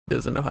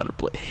doesn't know how to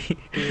play.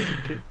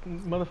 Dude,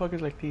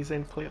 motherfuckers like these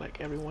ain't play like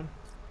everyone.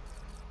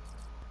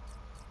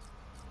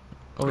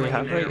 Oh yeah,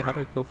 how Green do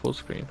I go full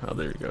screen? Oh,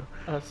 there you go.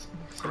 Us.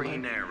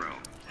 Green arrow.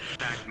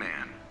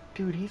 Pac-Man.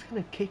 Dude, he's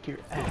gonna kick your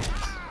ass.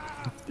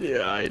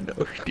 Yeah, I know,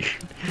 dude.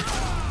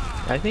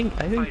 I think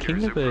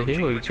King of the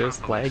Hill is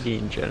just laggy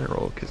in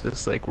general, cause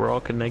it's like we're all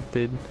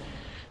connected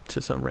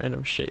to some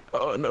random shit.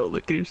 Oh no,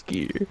 look at his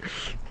gear.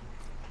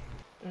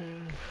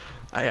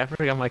 I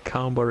forgot my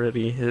combo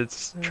already.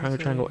 It's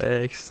triangle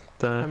X.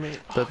 I mean,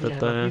 yeah,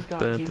 he's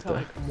got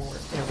like more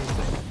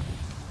everything.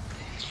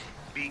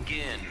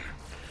 Begin.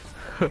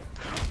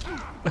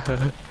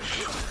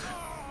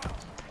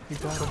 You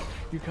got him.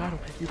 You got him.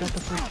 You got the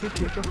first hit,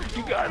 Diego.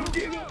 You got him,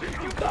 Diego.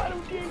 You got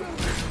him, Diego.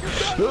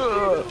 You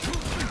got him.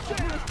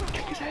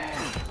 Kick his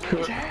ass. Kick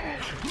his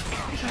ass. Kick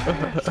his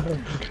ass.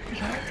 Kick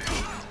his ass.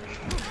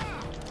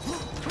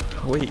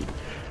 Wait,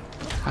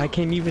 I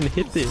can't even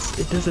hit this.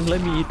 It doesn't let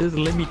me. It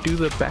doesn't let me do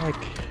the back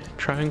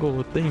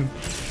triangle thing.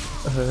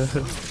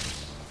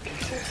 Kick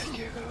his ass,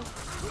 Diego.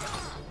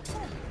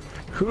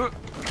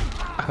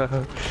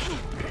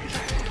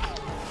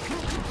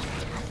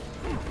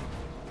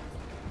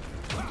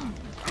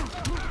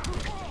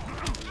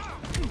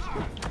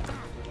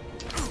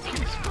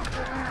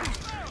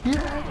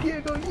 Yeah,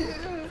 Diego,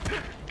 yeah!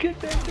 Get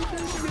that bitch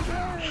out of his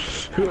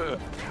ass!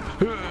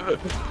 You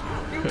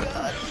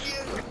got him,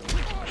 Diego!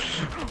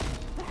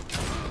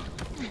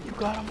 You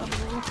got him on the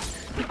rope!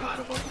 You got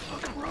him on the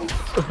fucking rope!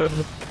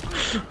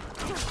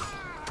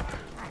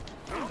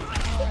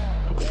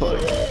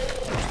 Fuck.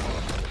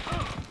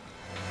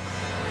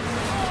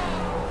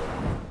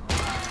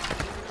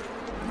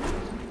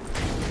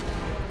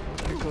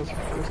 It goes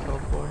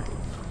for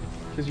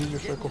just use your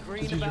circle.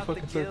 Just use your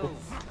fucking circle.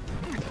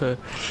 Fuck.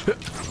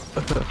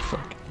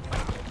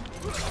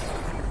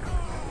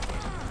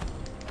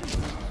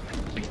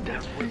 Beat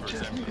that bitch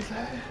ass nigga's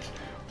ass.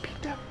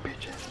 Beat that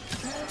bitch ass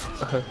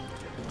nigga's ass.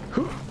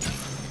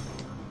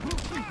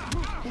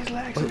 He's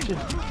lag switching.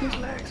 He's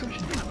lag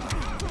switching.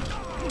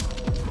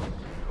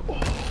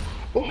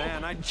 Oh.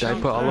 Man, I Did I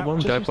put all of them?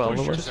 Did I put all of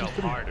them? Just use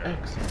three.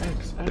 X.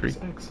 Three.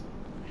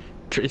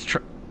 Trace.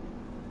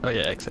 Oh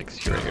yeah,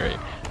 XX. You're right.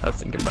 I was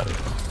thinking about it.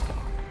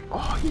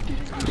 Oh, you didn't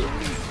use any.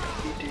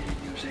 You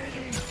didn't use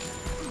any.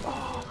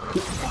 Oh,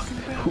 fucking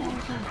bad.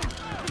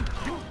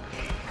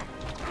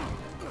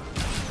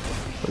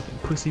 Fucking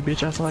pussy bitch,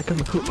 that's like him.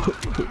 Beat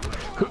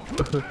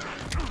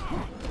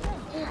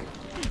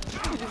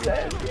his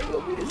ass,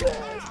 Diego, beat his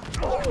ass.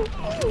 Oh.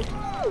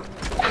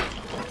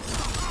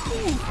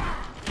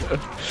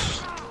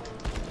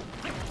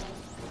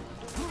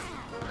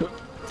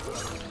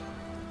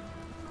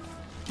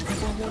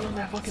 Press on one on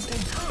that fucking thing.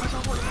 Press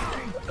on one on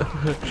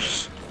that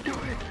thing. Do it.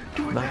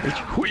 Do it Nah, now. bitch.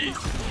 Hui.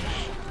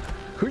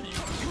 Hui.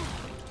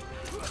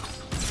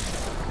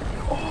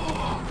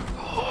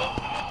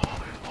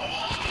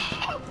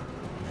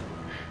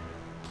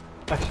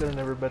 I should have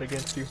never bet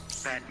against you.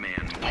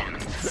 Batman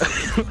wins.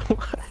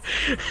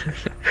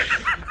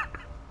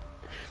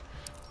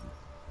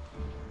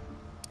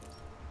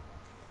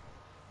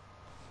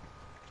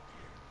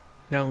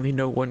 I only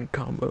know one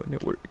combo and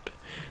it worked.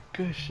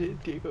 Good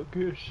shit, Diego.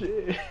 Good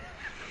shit.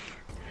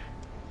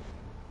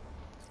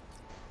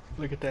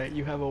 Look at that.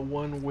 You have a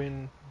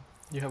one-win.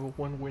 You have a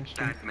one-win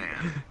streak.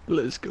 Batman.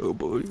 Let's go,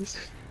 boys.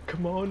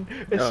 Come on.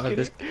 Let's get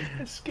this- it.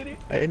 Let's get it.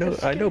 I know.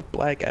 Let's I get know. it.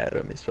 Black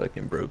Adam is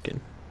fucking broken.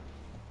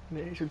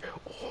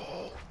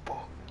 Oh,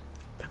 fuck.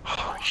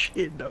 Oh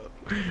shit, no.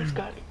 He's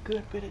got a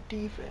good bit of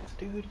defense,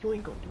 dude. You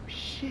ain't gonna do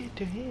shit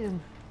to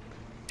him.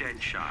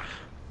 Deadshot.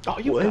 Oh,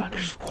 you What? got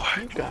him. What?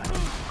 You got him.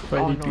 Why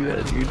Oh, did you do no,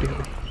 that,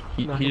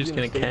 dude? No, He's just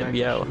gonna stay camp back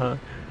me and out, shoot. huh?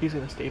 He's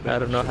gonna stay back. I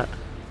don't know and how.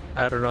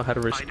 I don't know how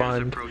to Fighters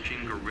respond. approaching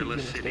shoot. Gorilla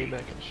He's gonna stay City.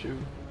 back and shoot.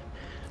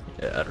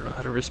 Yeah, I don't know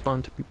how to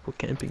respond to people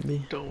camping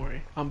me. Don't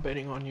worry. I'm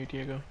betting on you,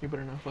 Diego. You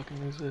better not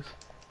fucking lose this.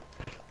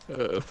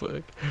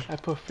 Fuck. I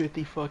put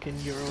 50 fucking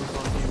euros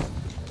on you.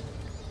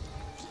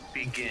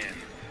 Begin.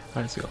 Alright,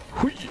 let's go.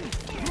 Hui.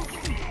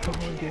 Come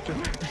on, Diego.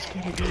 Let's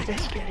get it.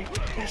 Let's get it.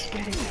 Let's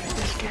get it.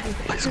 Let's get it.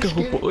 Let's go, get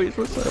it. boys.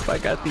 What's up? I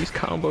got these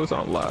combos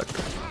on lock.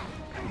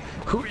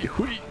 Hui,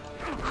 hui,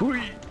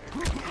 hui.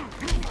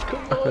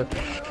 Come on.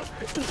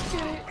 Let's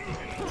get it.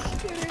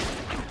 Let's get it.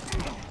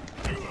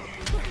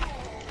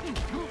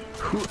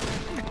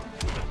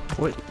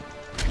 What?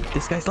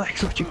 This guy's like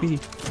switching me.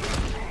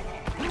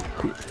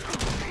 Come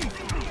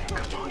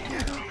on,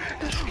 Diego.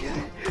 Let's get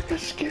it.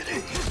 Let's get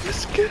it.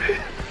 Let's get it.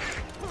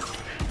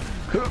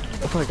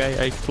 Oh my god,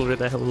 I exploded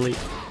that hell late.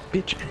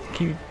 Bitch,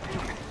 can you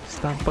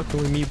stop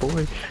fucking with me,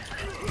 boy?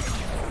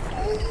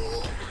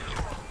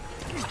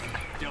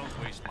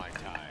 Don't waste my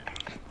time.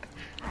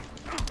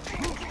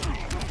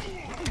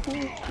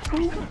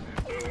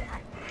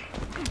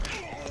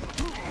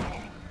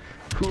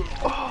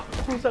 Oh,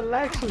 where's that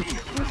lag switch?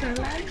 Where's that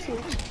lag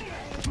switch?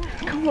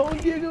 Come on,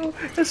 Diego.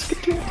 Let's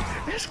get it.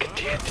 Let's get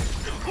it.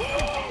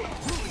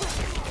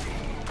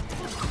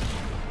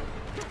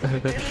 Too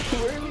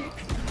early.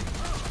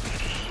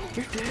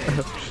 You're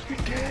dead. You're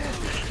dead.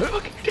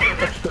 Fucking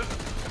dead.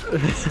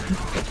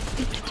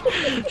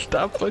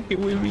 Stop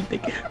fucking with me,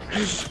 nigga.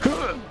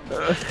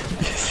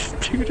 This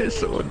dude is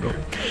so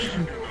annoying.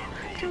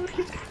 Dude,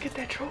 he's gonna get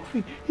that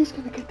trophy. He's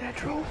gonna get that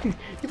trophy.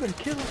 You better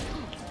kill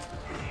him.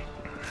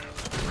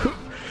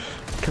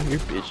 Come here,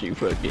 bitch, you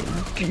fucking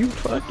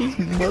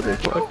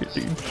motherfucker,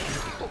 dude.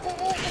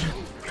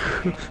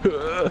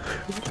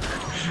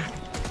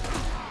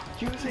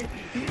 Use it.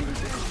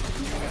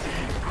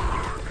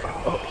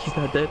 Oh, he's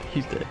not dead.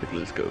 He's dead.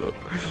 Let's go.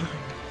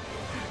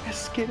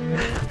 Let's get it.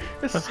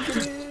 Let's get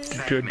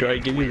it. Do I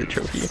give you the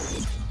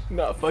trophy?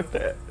 Nah, fuck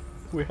that.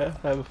 We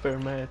have to have a fair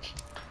match.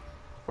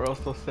 Or else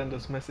they'll send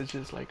us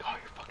messages like, oh,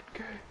 you're fucking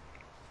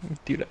good.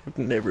 Dude, I've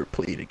never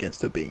played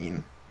against a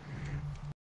Bane.